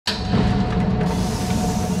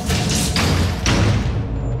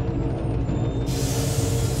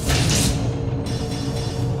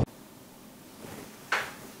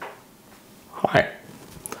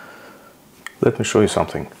Let me show you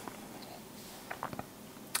something.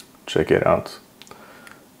 Check it out.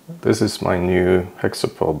 This is my new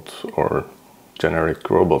Hexapod or generic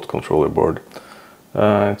robot controller board.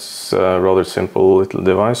 It's a rather simple little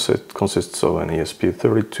device. It consists of an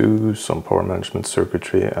ESP32, some power management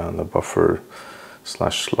circuitry, and a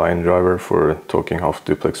buffer/line driver for talking half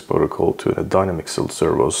duplex protocol to the Dynamixel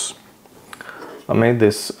servos. I made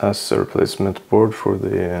this as a replacement board for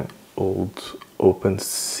the old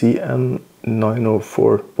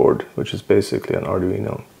OpenCM904 board, which is basically an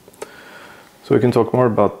Arduino. So we can talk more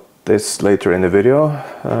about this later in the video.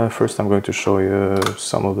 First I'm going to show you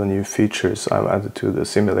some of the new features I've added to the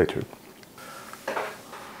simulator.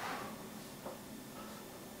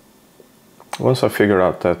 Once I figured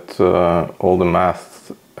out that all the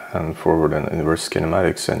math and forward and inverse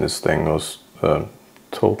kinematics in this thing was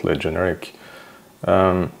totally generic,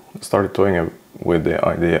 I started toying with the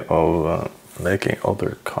idea of making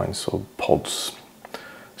other kinds of pods.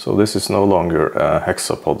 So this is no longer a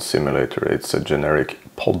hexapod simulator, it's a generic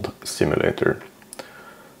pod simulator.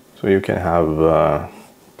 So you can have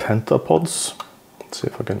pentapods. Let's see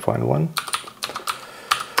if I can find one.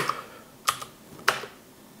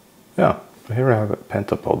 Yeah, here I have a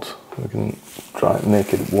pentapod. We can try and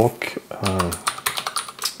make it walk.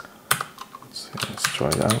 Let's see, let's try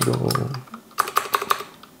the angle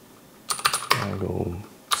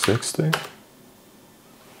 60.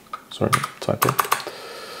 Sorry, typo.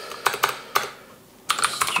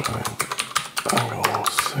 Angle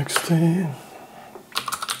 60.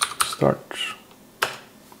 Start.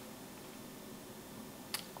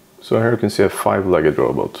 So here you can see a 5-legged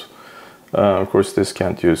robot. Of course this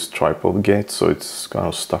can't use tripod gait, so it's kind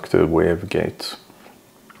of stuck to the wave gait.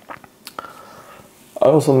 I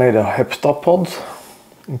also made a heptapod,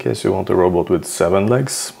 in case you want a robot with 7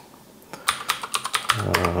 legs.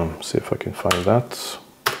 See if I can find that.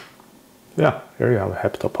 Yeah, here you have a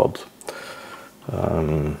heptapod.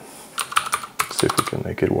 See if we can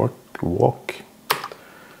make it walk.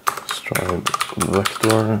 Let's try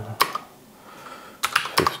vector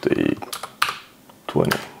 50,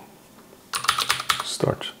 20.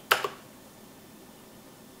 Start.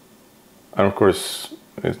 And of course,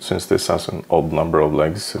 since this has an odd number of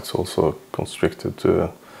legs, it's also constricted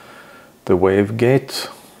to the wave gait.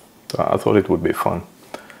 I thought it would be fun.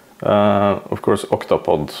 Of course,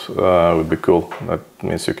 octapod would be cool. That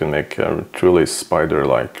means you can make a truly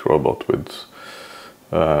spider-like robot with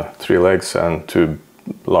 3 legs and 2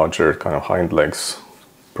 larger kind of hind legs,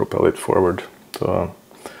 propel it forward. So,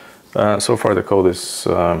 so far the code is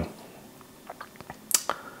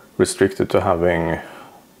restricted to having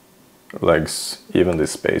legs evenly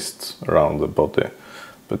spaced around the body,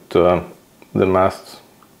 but the math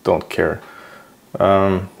don't care.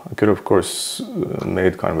 I could of course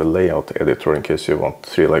made kind of a layout editor in case you want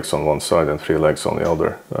 3 legs on one side and 3 legs on the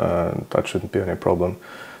other. That shouldn't be any problem.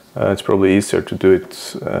 It's probably easier to do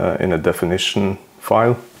it in a definition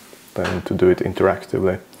file than to do it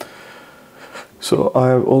interactively. So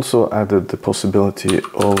I've also added the possibility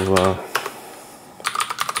of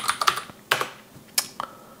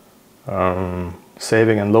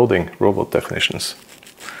saving and loading robot definitions.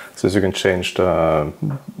 Since you can change the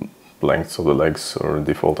lengths of the legs or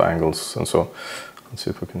default angles and so. Let's see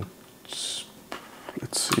if we can,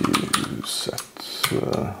 let's see, set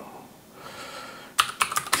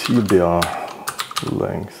tibia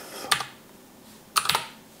length.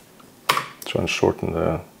 Try and shorten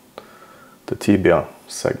the tibia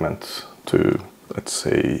segment to, let's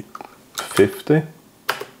say, 50.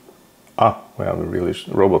 Ah, we have a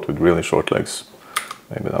robot with really short legs.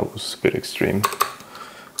 Maybe that was a bit extreme.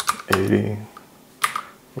 80.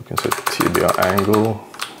 We can set tibia angle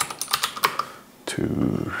to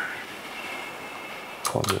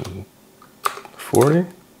 140.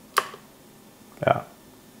 Yeah.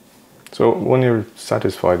 So when you're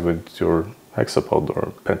satisfied with your hexapod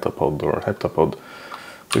or pentapod or heptapod,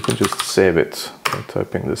 you can just save it by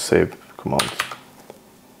typing the save command.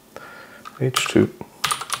 H2.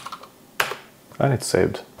 And it's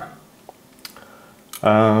saved.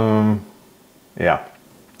 Yeah.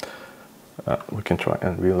 We can try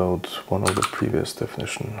and reload one of the previous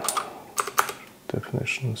definitions.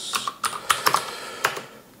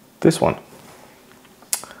 This one.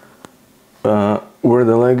 Where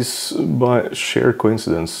the legs, by sheer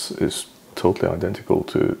coincidence, is totally identical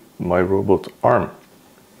to my robot arm.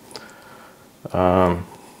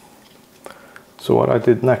 So what I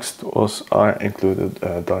did next was I included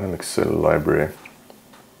a Dynamixel library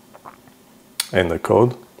in the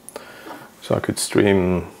code, so I could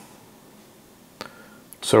stream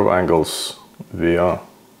servo angles via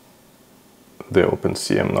the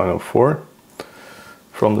OpenCM904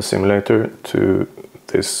 from the simulator to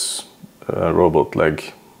this robot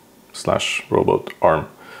leg / robot arm,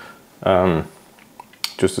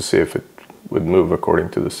 just to see if it would move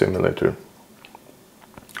according to the simulator.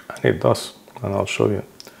 And it does, and I'll show you.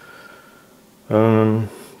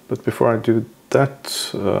 But before I do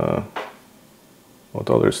that, what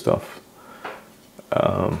other stuff?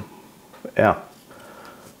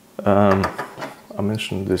 I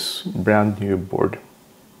mentioned this brand new board,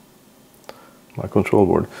 my control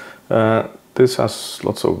board. This has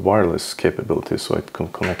lots of wireless capabilities, so it can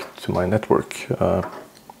connect to my network.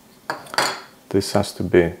 This has to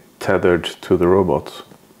be tethered to the robot.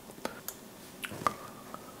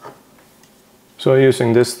 So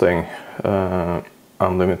using this thing,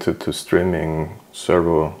 I'm limited to streaming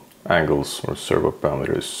servo angles or servo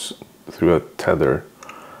parameters through a tether.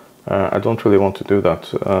 I don't really want to do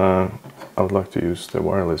that. I would like to use the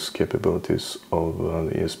wireless capabilities of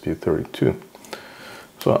the ESP32.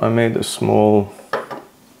 So I made a small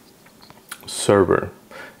server.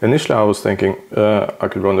 Initially I was thinking I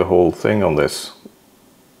could run the whole thing on this,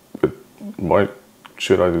 but why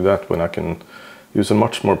should I do that when I can use a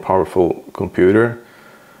much more powerful computer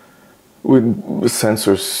with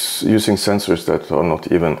sensors, using sensors that are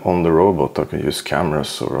not even on the robot. I can use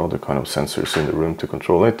cameras or other kind of sensors in the room to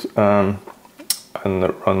control it, and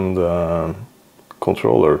run the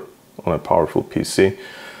controller on a powerful PC,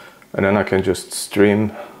 and then I can just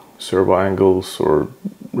stream servo angles or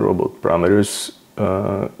robot parameters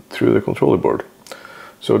through the controller board.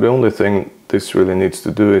 So the only thing this really needs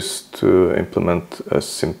to do is to implement a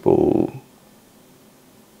simple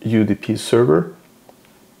UDP server.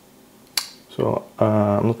 So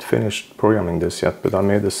I'm not finished programming this yet, but I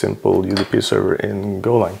made a simple UDP server in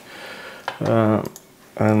Golang.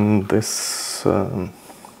 And this, I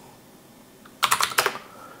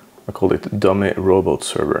call it dummy robot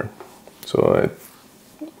server. So it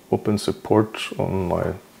opens a port on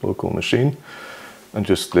my local machine and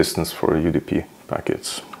just listens for UDP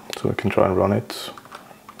packets. So I can try and run it.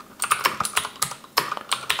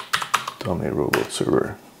 Dummy robot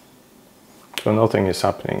server. So nothing is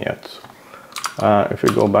happening yet. If we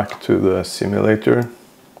go back to the simulator,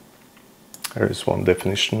 there is one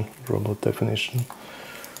definition, robot definition.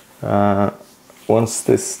 Once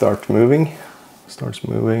this starts moving,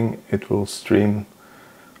 it will stream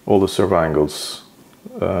all the servo angles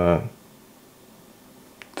to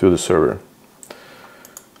the server.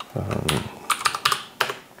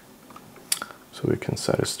 So we can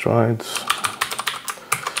set a stride,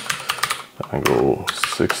 angle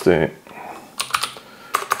 60,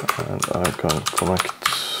 and I can connect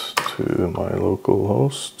to my local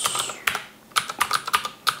host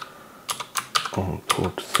on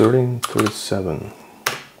port 1337.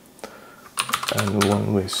 And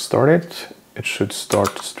when we start it, it should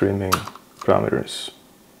start streaming parameters.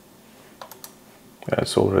 Yeah,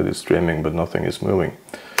 it's already streaming, but nothing is moving.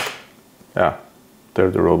 Yeah, there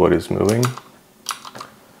the robot is moving,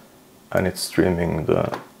 and it's streaming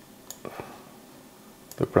the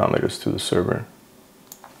parameters to the server.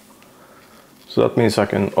 So that means I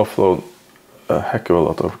can offload a heck of a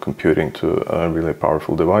lot of computing to a really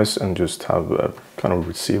powerful device and just have a kind of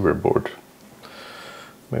receiver board.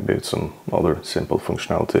 Maybe it's some other simple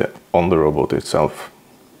functionality on the robot itself.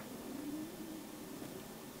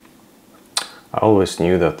 I always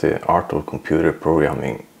knew that the art of computer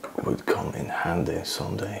programming would come in handy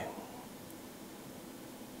someday.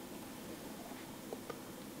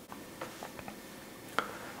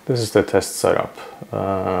 This is the test setup.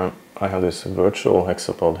 I have this virtual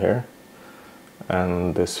hexapod here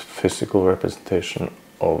and this physical representation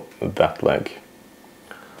of that leg.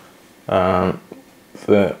 The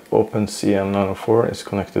OpenCM904 is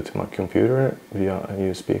connected to my computer via a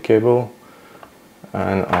USB cable,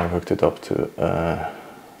 and I hooked it up to a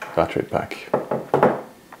battery pack.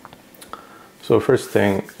 So first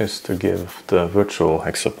thing is to give the virtual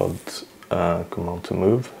hexapod command to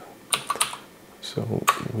move. So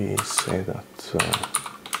we say that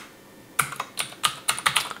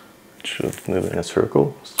it should move in a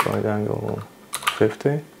circle, stride angle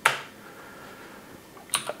 50,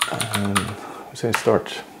 and we say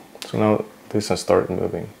start. So now this has started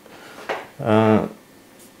moving.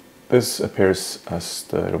 This appears as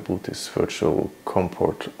the Robotics virtual COM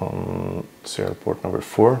port on serial port number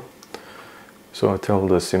 4. So I tell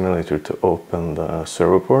the simulator to open the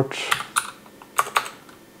servo port.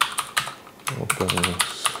 Open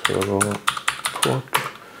servo port,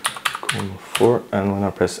 COM4, and when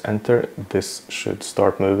I press enter, this should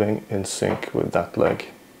start moving in sync with that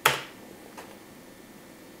leg.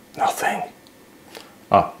 Nothing.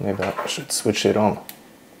 Ah, maybe I should switch it on.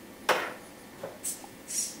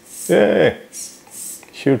 Yay!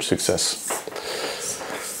 huge success.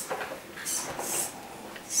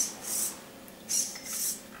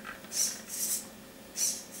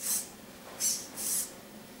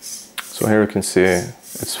 So here you can see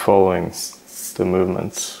it's following the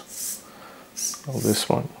movement of this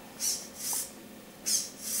one.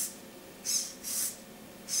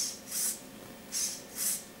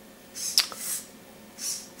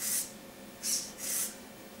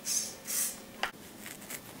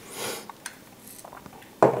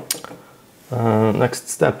 Next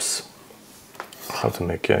steps. How to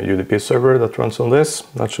make a UDP server that runs on this.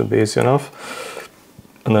 That should be easy enough.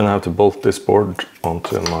 And then I have to bolt this board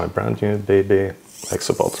onto my brand new baby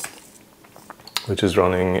Hexapod, which is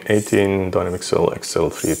running 18 Dynamixel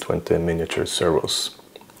XL320 miniature servos,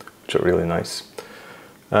 which are really nice.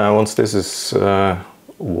 Once this is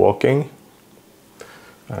walking,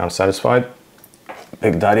 I'm satisfied.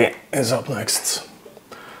 Big Daddy is up next.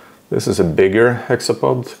 This is a bigger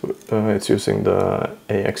Hexapod. It's using the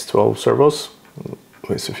AX12 servos,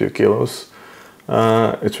 weighs a few kilos.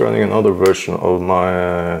 It's running another version of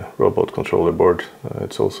my robot controller board.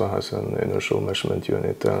 It also has an inertial measurement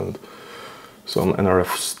unit and some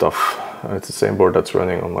NRF stuff. It's the same board that's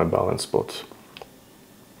running on my balance spot.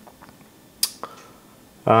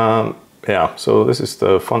 Yeah, so this is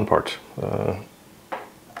the fun part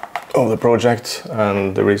of the project,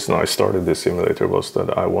 and the reason I started this simulator was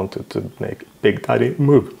that I wanted to make Big Daddy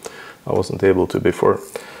move. I wasn't able to before.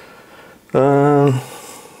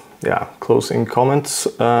 Yeah, closing comments.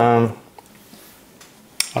 I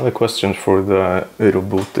have a question for the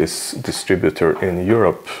robotics distributor in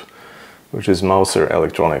Europe, which is Mouser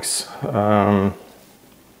Electronics. A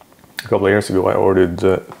couple of years ago I ordered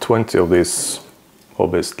 20 of these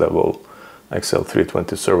hobbyist level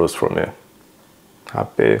XL320 servos from you.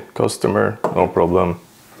 Happy customer, no problem,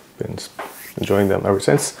 been enjoying them ever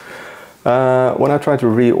since. When I try to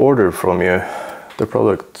reorder from you, the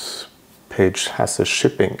product page has a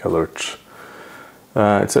shipping alert.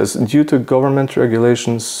 It says, due to government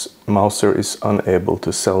regulations, Mouser is unable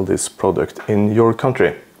to sell this product in your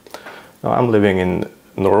country. Now, I'm living in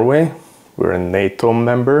Norway, we're a NATO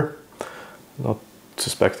member, not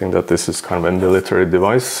suspecting that this is kind of a military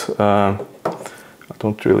device. I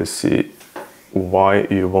don't really see why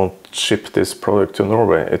you won't ship this product to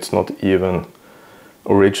Norway. It's not even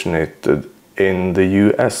originated in the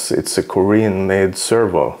US, it's a Korean made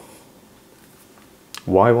servo.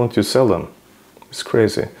 Why won't you sell them? It's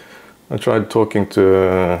crazy. I tried talking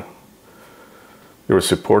to your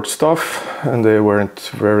support staff and they weren't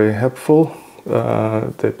very helpful.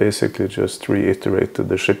 They basically just reiterated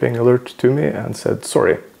the shipping alert to me and said,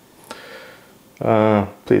 sorry,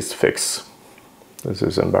 please fix. This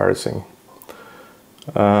is embarrassing.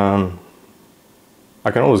 I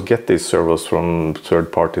can always get these servos from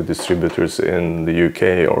third-party distributors in the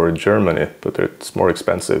UK or Germany, but it's more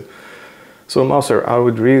expensive. So Mouser, I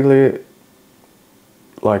would really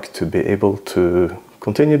like to be able to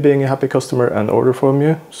continue being a happy customer and order from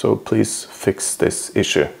you, so please fix this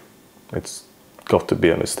issue. It's got to be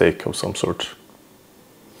a mistake of some sort.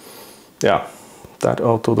 Yeah, that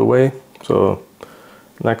out of the way. So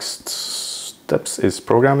next steps is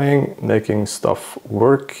programming, making stuff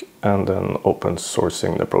work, and then open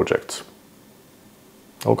sourcing the project.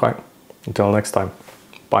 Okay, until next time,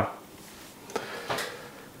 bye.